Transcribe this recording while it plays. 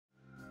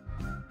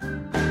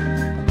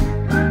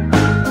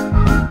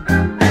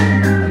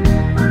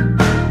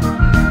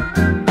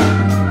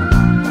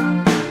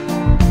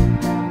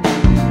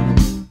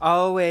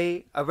I'll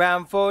wait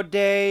around for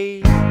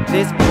days.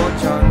 This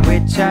porch on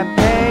which I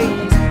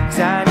pace, 'cause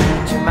I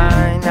need your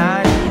mind,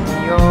 I need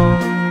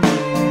yours.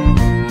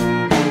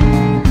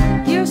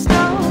 You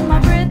stole my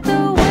breath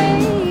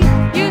away.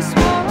 You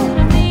swore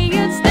to me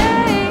you'd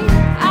stay.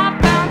 I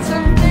found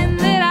something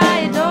that I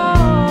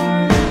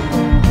adore.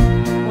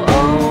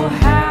 Oh,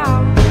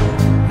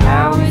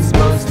 how are we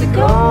supposed to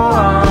go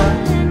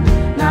on,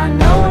 not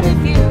knowing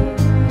if you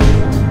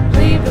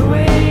leave the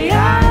way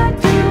I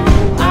do?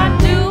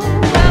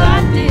 Well, I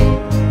did.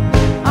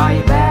 Are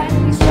your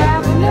bags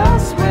traveling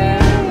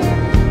elsewhere?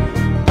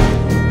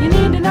 You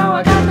need to know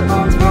I got the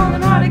bones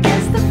rolling hard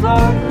against the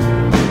floor.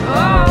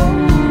 Oh,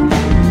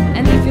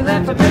 and if you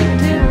left, I break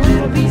it into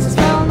little pieces.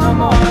 Well, no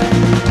more,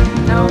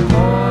 no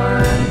more.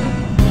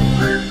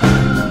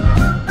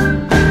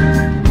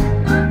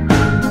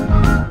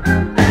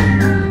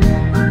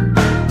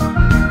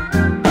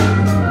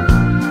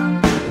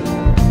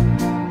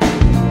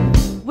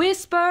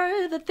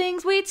 Whisper the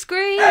things we'd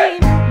scream.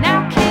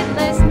 Now, kid,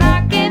 let's